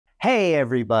Hey,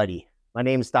 everybody. My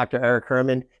name is Dr. Eric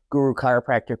Herman, Guru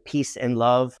Chiropractor, Peace and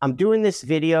Love. I'm doing this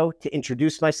video to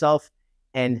introduce myself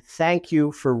and thank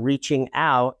you for reaching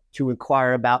out to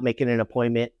inquire about making an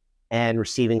appointment and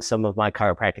receiving some of my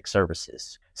chiropractic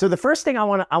services. So the first thing I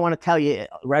want to tell you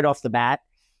right off the bat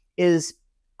is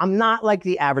I'm not like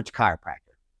the average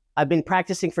chiropractor. I've been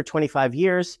practicing for 25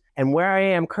 years, and where I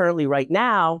am currently right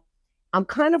now, I'm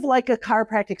kind of like a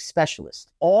chiropractic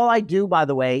specialist. All I do, by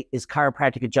the way, is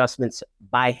chiropractic adjustments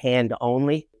by hand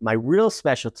only. My real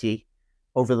specialty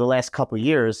over the last couple of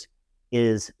years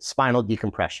is spinal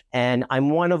decompression. And I'm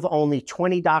one of only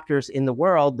 20 doctors in the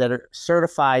world that are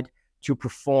certified to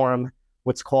perform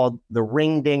what's called the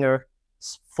ring dinger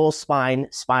full spine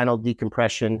spinal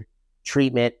decompression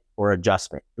treatment or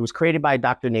adjustment. It was created by a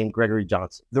doctor named Gregory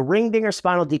Johnson. The ring dinger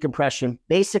spinal decompression,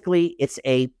 basically it's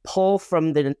a pull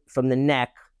from the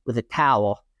neck with a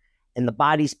towel, and the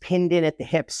body's pinned in at the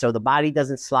hips so the body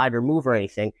doesn't slide or move or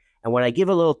anything. And when I give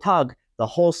a little tug, the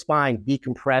whole spine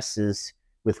decompresses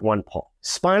with one pull.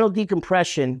 Spinal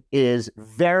decompression is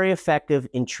very effective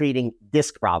in treating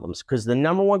disc problems because the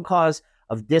number one cause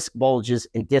of disc bulges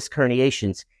and disc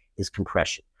herniations is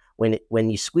compression. When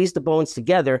you squeeze the bones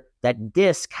together, that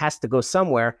disc has to go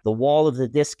somewhere. The wall of the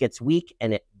disc gets weak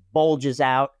and it bulges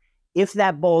out. If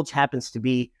that bulge happens to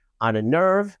be on a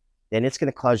nerve, then it's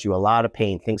going to cause you a lot of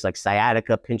pain. Things like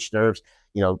sciatica, pinched nerves,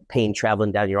 pain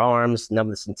traveling down your arms,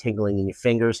 numbness and tingling in your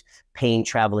fingers, pain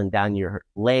traveling down your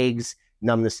legs,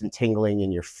 numbness and tingling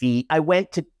in your feet. I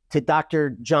went to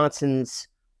Dr. Johnson's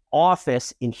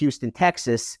office in Houston,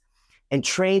 Texas, and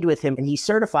trained with him, and he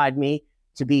certified me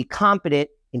to be competent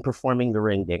in performing the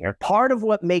ring dinger. Part of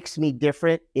what makes me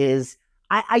different is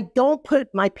I don't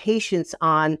put my patients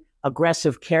on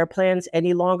aggressive care plans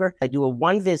any longer. I do a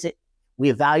one visit, we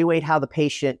evaluate how the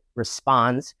patient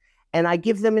responds, and I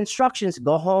give them instructions: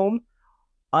 go home,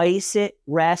 ice it,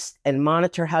 rest, and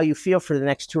monitor how you feel for the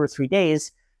next 2 or 3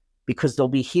 days, because there'll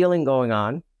be healing going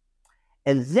on.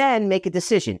 And then make a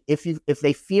decision. If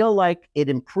they feel like it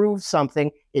improved something,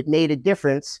 it made a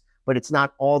difference, but it's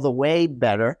not all the way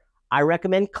better, I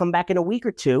recommend come back in a week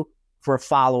or two for a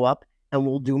follow-up and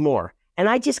we'll do more. And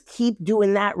I just keep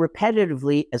doing that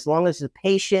repetitively as long as the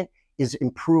patient is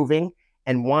improving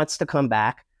and wants to come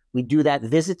back. We do that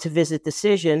visit-to-visit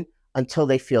decision until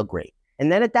they feel great.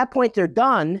 And then at that point, they're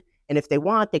done. And if they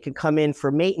want, they can come in for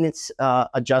maintenance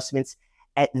adjustments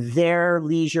at their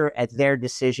leisure, at their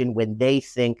decision when they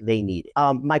think they need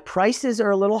it. My prices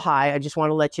are a little high. I just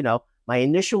want to let you know. My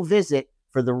initial visit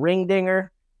for the ring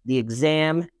dinger, the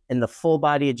exam, and the full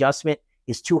body adjustment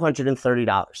is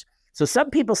 $230. So some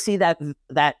people see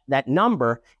that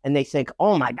number and they think,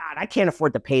 oh my God, I can't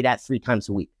afford to pay that 3 times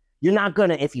a week. You're not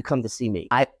gonna if you come to see me.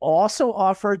 I also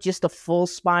offer just a full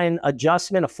spine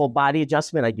adjustment, a full body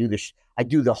adjustment. I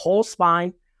do the whole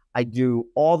spine. I do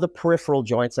all the peripheral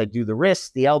joints. I do the wrists,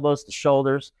 the elbows, the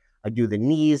shoulders. I do the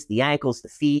knees, the ankles, the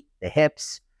feet, the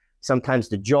hips, sometimes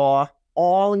the jaw,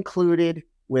 all included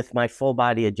with my full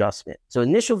body adjustment. So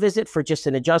initial visit for just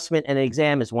an adjustment and an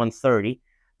exam is $130.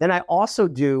 Then I also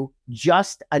do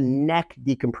just a neck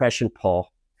decompression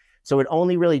pull. So it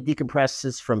only really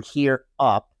decompresses from here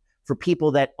up for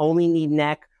people that only need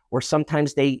neck, or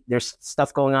sometimes there's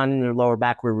stuff going on in their lower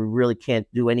back where we really can't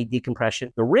do any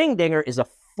decompression. The ring dinger is a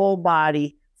full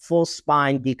body, full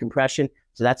spine decompression.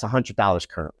 So that's $100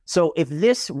 currently. So if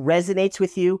this resonates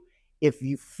with you, if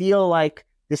you feel like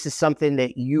this is something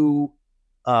that you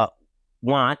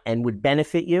want and would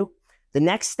benefit you, the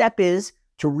next step is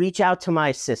to reach out to my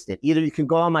assistant. Either you can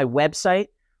go on my website,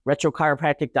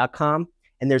 retrochiropractic.com,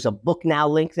 and there's a book now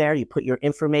link there. You put your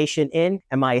information in,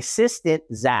 and my assistant,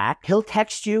 Zach, he'll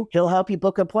text you, he'll help you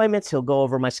book appointments, he'll go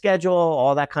over my schedule,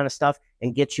 all that kind of stuff,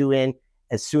 and get you in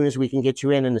as soon as we can get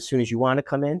you in and as soon as you want to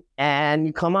come in. And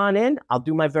you come on in, I'll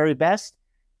do my very best,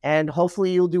 and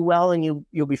hopefully you'll do well and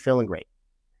you'll be feeling great.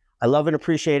 I love and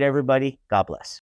appreciate everybody. God bless.